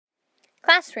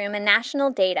Classroom and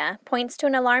national data points to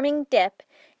an alarming dip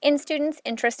in students'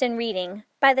 interest in reading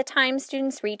by the time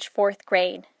students reach fourth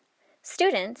grade.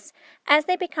 Students, as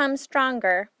they become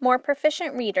stronger, more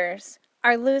proficient readers,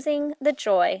 are losing the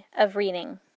joy of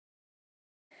reading.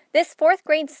 This fourth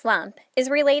grade slump is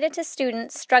related to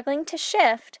students struggling to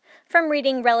shift from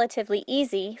reading relatively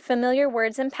easy, familiar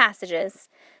words and passages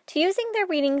to using their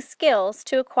reading skills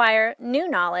to acquire new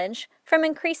knowledge from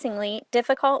increasingly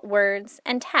difficult words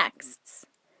and texts.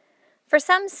 For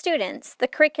some students, the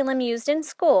curriculum used in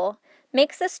school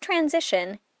makes this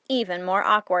transition even more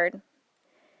awkward.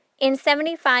 In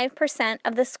 75%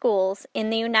 of the schools in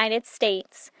the United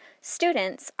States,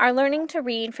 students are learning to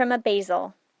read from a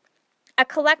basel, a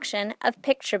collection of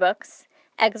picture books,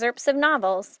 excerpts of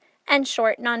novels, and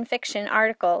short nonfiction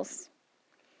articles.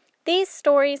 These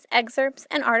stories, excerpts,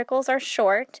 and articles are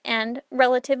short and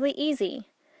relatively easy.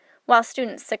 While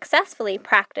students successfully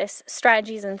practice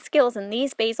strategies and skills in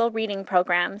these basel reading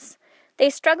programs, they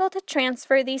struggle to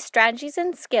transfer these strategies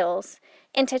and skills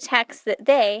into texts that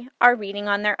they are reading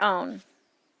on their own.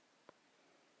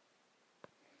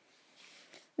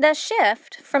 The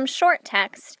shift from short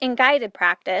text in guided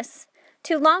practice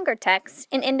to longer text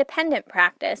in independent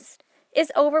practice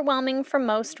is overwhelming for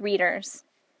most readers.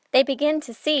 They begin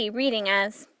to see reading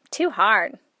as too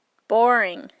hard,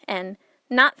 boring, and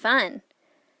not fun,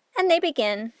 and they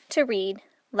begin to read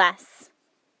less.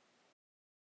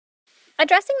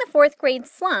 Addressing the fourth grade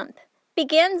slump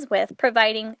begins with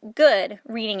providing good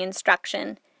reading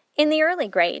instruction in the early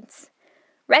grades,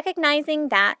 recognizing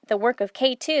that the work of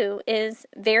K2 is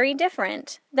very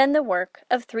different than the work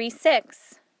of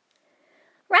 3-6.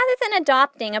 Rather than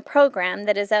adopting a program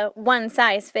that is a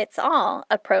one-size-fits-all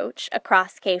approach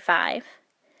across K5,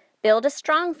 build a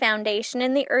strong foundation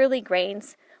in the early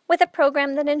grades with a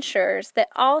program that ensures that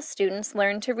all students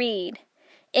learn to read,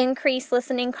 increase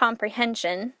listening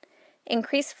comprehension,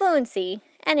 increase fluency,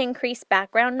 and increase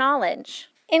background knowledge.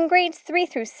 In grades 3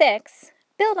 through 6,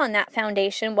 build on that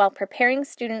foundation while preparing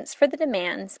students for the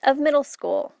demands of middle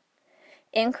school.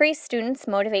 Increase students'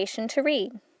 motivation to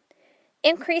read.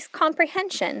 Increase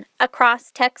comprehension across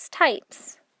text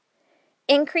types.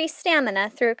 Increase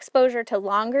stamina through exposure to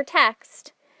longer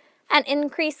text, and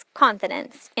increase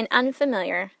confidence in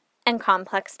unfamiliar and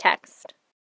complex text.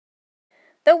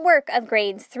 The work of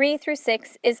grades 3 through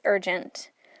 6 is urgent.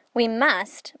 We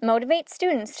must motivate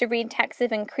students to read texts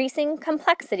of increasing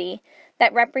complexity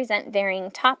that represent varying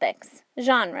topics,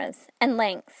 genres, and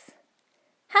lengths.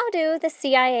 How do the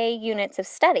CIA units of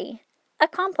study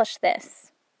accomplish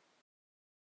this?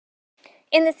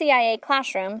 In the CIA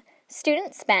classroom,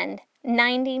 students spend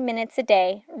 90 minutes a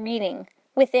day reading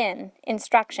within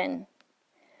instruction.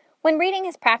 When reading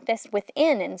is practiced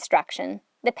within instruction,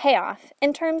 the payoff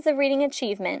in terms of reading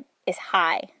achievement is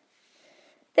high.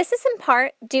 This is in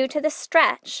part due to the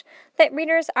stretch that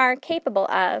readers are capable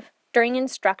of during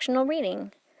instructional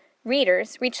reading.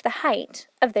 Readers reach the height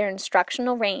of their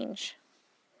instructional range.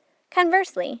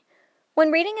 Conversely,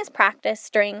 when reading is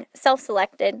practiced during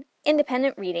self-selected,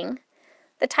 independent reading,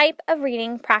 the type of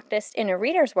reading practiced in a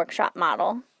reader's workshop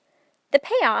model, the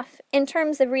payoff in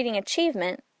terms of reading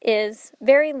achievement is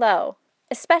very low,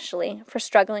 especially for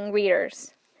struggling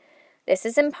readers. This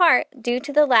is in part due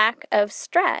to the lack of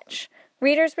stretch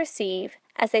readers receive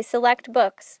as they select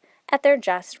books at their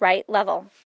just right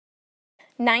level.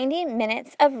 90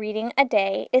 minutes of reading a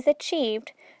day is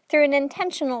achieved through an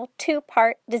intentional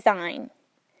two-part design.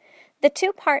 The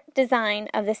two-part design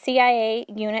of the CIA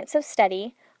units of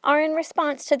study are in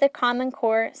response to the Common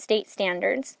Core state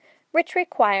standards, which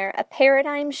require a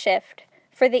paradigm shift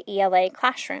for the ELA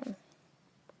classroom.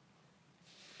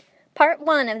 Part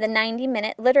 1 of the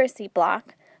 90-minute literacy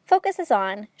block focuses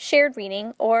on shared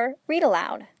reading or read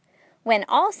aloud, when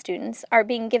all students are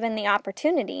being given the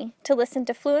opportunity to listen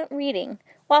to fluent reading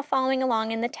while following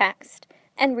along in the text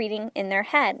and reading in their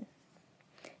head.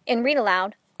 In read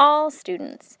aloud, all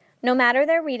students, no matter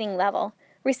their reading level,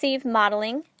 receive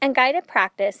modeling and guided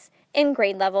practice in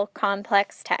grade-level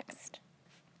complex text.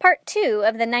 Part 2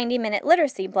 of the 90-minute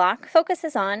literacy block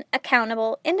focuses on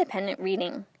accountable independent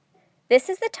reading. This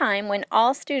is the time when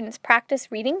all students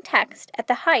practice reading text at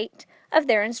the height of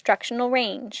their instructional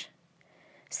range.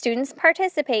 Students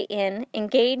participate in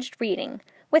engaged reading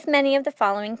with many of the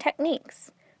following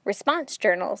techniques: response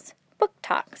journals, book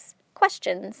talks,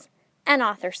 questions, and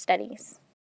author studies.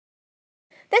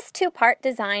 This two-part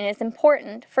design is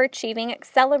important for achieving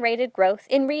accelerated growth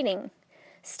in reading.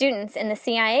 Students in the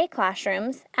CIA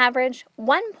classrooms average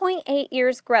 1.8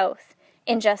 years growth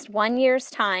in just 1 year's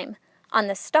time on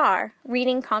the STAR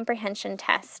reading comprehension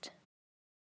test.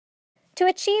 To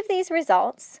achieve these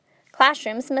results,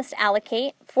 Classrooms must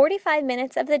allocate 45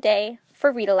 minutes of the day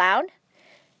for read aloud.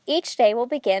 Each day will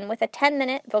begin with a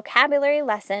 10-minute vocabulary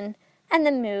lesson and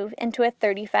then move into a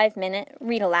 35-minute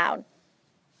read aloud.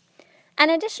 An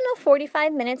additional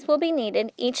 45 minutes will be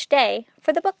needed each day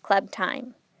for the book club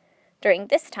time. During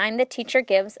this time, the teacher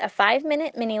gives a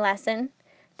 5-minute mini lesson,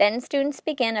 then students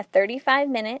begin a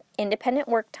 35-minute independent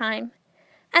work time,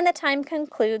 and the time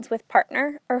concludes with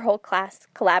partner or whole class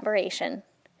collaboration.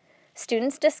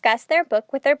 Students discuss their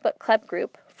book with their book club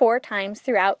group 4 times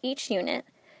throughout each unit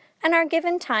and are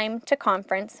given time to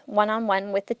conference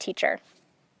one-on-one with the teacher.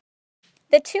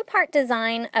 The 2-part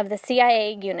design of the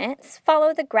CIA units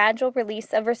follow the gradual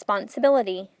release of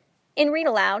responsibility. In Read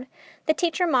Aloud, the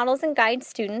teacher models and guides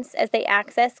students as they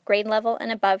access grade level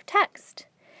and above text.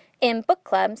 In book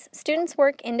clubs, students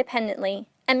work independently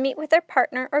and meet with their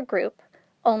partner or group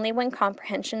only when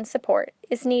comprehension support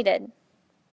is needed.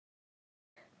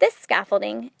 This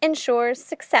scaffolding ensures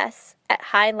success at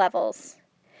high levels.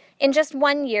 In just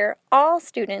 1 year, all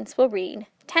students will read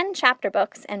 10 chapter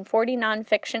books and 40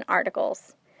 nonfiction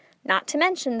articles, not to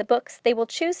mention the books they will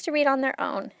choose to read on their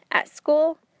own at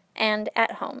school and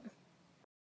at home.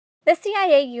 The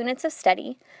CIA units of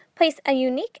study place a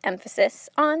unique emphasis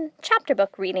on chapter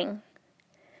book reading.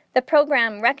 The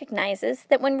program recognizes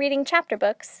that when reading chapter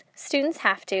books, students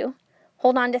have to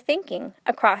hold on to thinking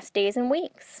across days and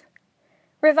weeks,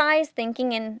 revise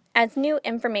thinking as new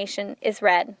information is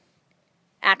read,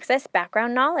 access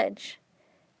background knowledge,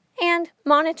 and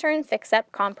monitor and fix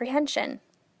up comprehension.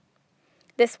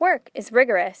 This work is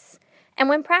rigorous, and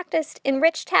when practiced in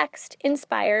rich text,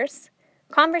 inspires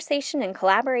conversation and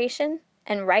collaboration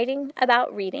and writing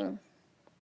about reading.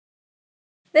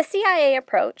 The CIA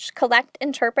approach, collect,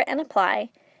 interpret, and apply,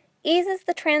 eases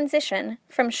the transition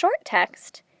from short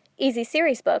text, easy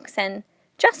series books, and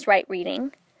just right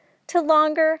reading to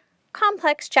longer,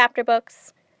 complex chapter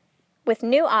books with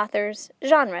new authors,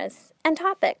 genres, and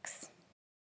topics.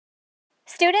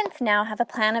 Students now have a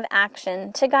plan of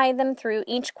action to guide them through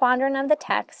each quadrant of the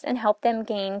text and help them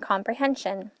gain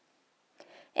comprehension.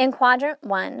 In Quadrant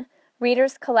 1,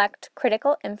 readers collect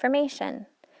critical information.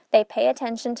 They pay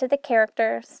attention to the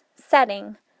characters,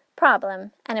 setting,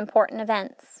 problem, and important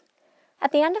events.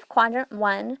 At the end of Quadrant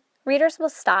 1, readers will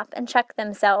stop and check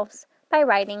themselves by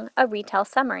writing a retell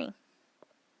summary.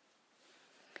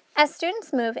 As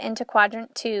students move into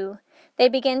Quadrant 2, they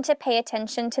begin to pay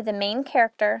attention to the main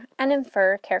character and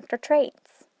infer character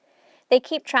traits. They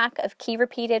keep track of key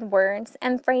repeated words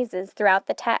and phrases throughout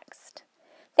the text.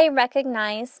 They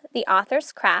recognize the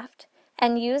author's craft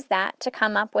and use that to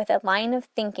come up with a line of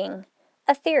thinking,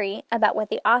 a theory about what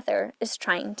the author is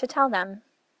trying to tell them.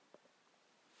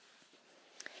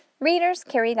 Readers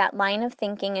carry that line of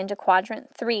thinking into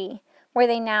Quadrant 3, where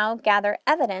they now gather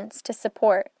evidence to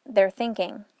support their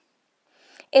thinking.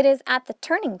 It is at the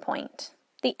turning point,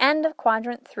 the end of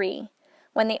Quadrant 3,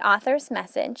 when the author's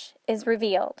message is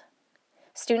revealed.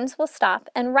 Students will stop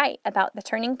and write about the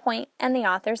turning point and the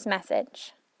author's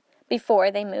message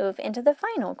before they move into the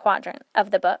final quadrant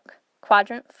of the book,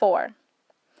 Quadrant 4.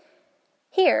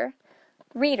 Here,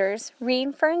 readers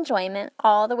read for enjoyment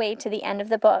all the way to the end of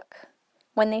the book.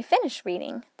 When they finish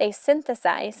reading, they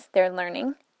synthesize their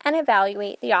learning and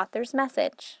evaluate the author's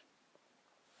message.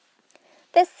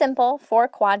 This simple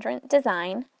 4-quadrant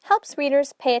design helps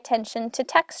readers pay attention to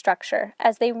text structure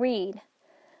as they read.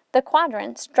 The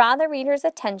quadrants draw the reader's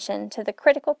attention to the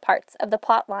critical parts of the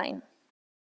plotline.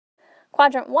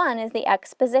 Quadrant 1 is the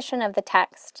exposition of the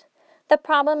text. The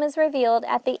problem is revealed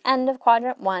at the end of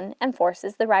Quadrant 1 and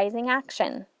forces the rising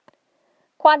action.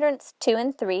 Quadrants 2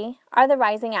 and 3 are the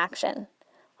rising action.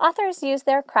 Authors use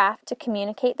their craft to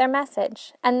communicate their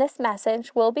message, and this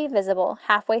message will be visible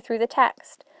halfway through the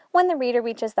text when the reader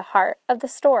reaches the heart of the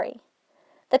story.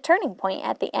 The turning point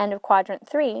at the end of Quadrant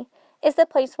 3 is the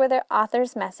place where the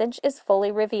author's message is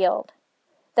fully revealed.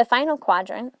 The final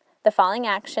quadrant, the falling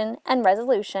action and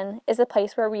resolution, is the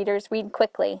place where readers read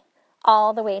quickly,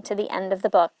 all the way to the end of the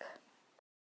book.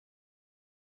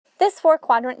 This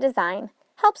 4-quadrant design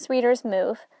helps readers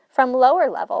move from lower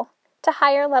level to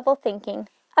higher level thinking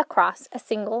across a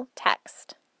single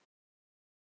text.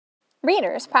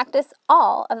 Readers practice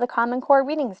all of the Common Core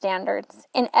reading standards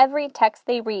in every text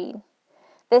they read.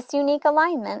 This unique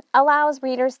alignment allows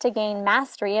readers to gain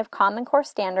mastery of Common Core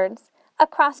standards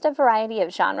across a variety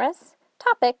of genres,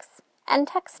 topics, and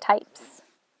text types.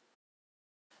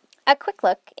 A quick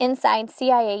look inside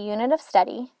CIA Unit of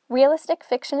Study, Realistic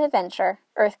Fiction Adventure,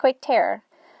 Earthquake Terror,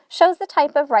 shows the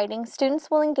type of writing students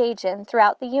will engage in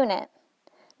throughout the unit.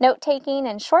 Note-taking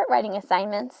and short writing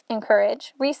assignments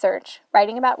encourage research,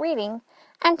 writing about reading,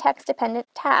 and text-dependent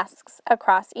tasks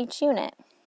across each unit.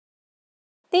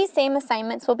 These same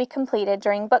assignments will be completed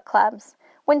during book clubs,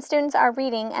 when students are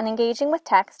reading and engaging with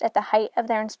text at the height of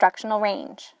their instructional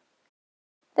range.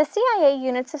 The CIA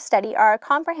units of study are a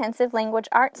comprehensive language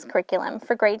arts curriculum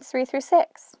for grades 3 through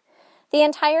 6. The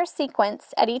entire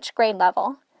sequence at each grade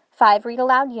level, 5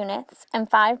 read-aloud units and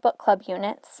 5 book club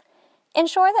units,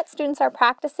 ensure that students are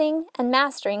practicing and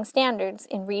mastering standards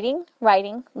in reading,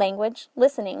 writing, language,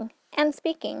 listening, and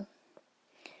speaking.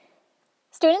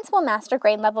 Students will master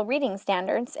grade-level reading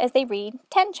standards as they read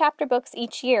 10 chapter books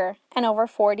each year and over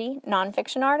 40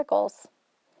 nonfiction articles.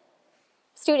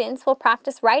 Students will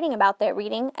practice writing about their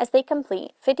reading as they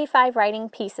complete 55 writing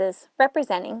pieces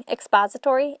representing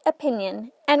expository,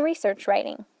 opinion, and research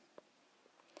writing.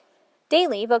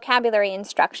 Daily vocabulary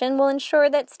instruction will ensure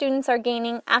that students are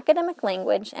gaining academic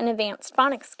language and advanced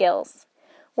phonics skills.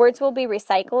 Words will be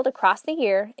recycled across the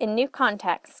year in new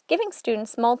contexts, giving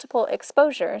students multiple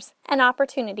exposures and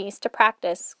opportunities to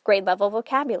practice grade-level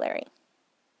vocabulary.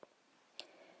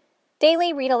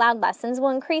 Daily read-aloud lessons will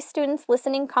increase students'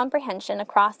 listening comprehension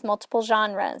across multiple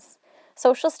genres.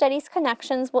 Social studies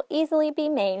connections will easily be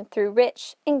made through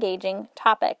rich, engaging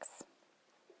topics.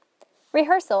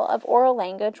 Rehearsal of oral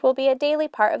language will be a daily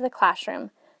part of the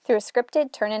classroom through a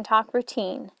scripted turn-and-talk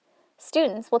routine.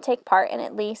 Students will take part in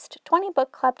at least 20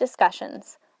 book club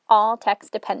discussions, all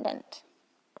text-dependent.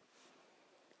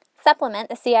 Supplement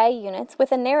the CIA units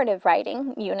with a narrative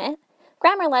writing unit,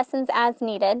 grammar lessons as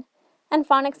needed, and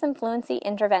phonics and fluency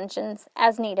interventions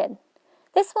as needed.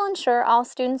 This will ensure all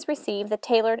students receive the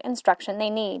tailored instruction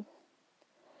they need.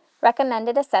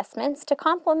 Recommended assessments to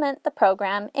complement the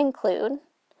program include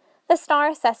the STAR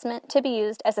assessment to be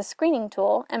used as a screening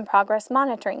tool and progress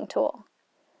monitoring tool,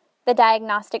 the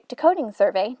Diagnostic Decoding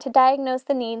Survey to diagnose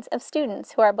the needs of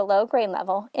students who are below grade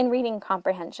level in reading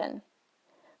comprehension.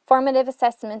 Formative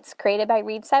assessments created by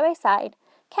Read Side by Side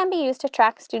can be used to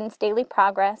track students' daily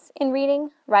progress in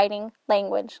reading, writing,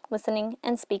 language, listening,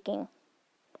 and speaking.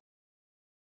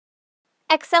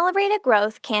 Accelerated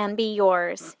growth can be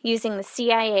yours using the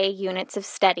CIA units of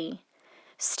study.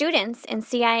 Students in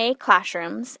CIA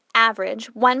classrooms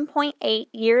average 1.8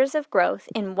 years of growth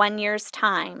in 1 year's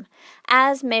time,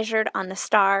 as measured on the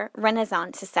STAR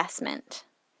Renaissance assessment.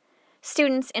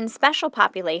 Students in special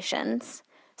populations,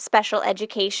 special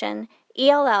education,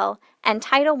 ELL, and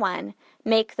Title I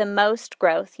make the most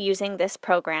growth using this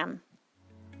program.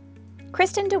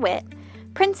 Kristen DeWitt,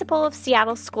 principal of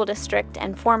Seattle School District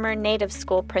and former Native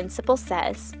School principal,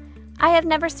 says, "I have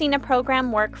never seen a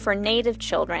program work for Native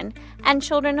children and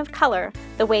children of color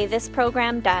the way this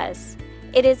program does.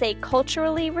 It is a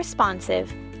culturally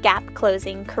responsive,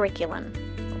 gap-closing curriculum."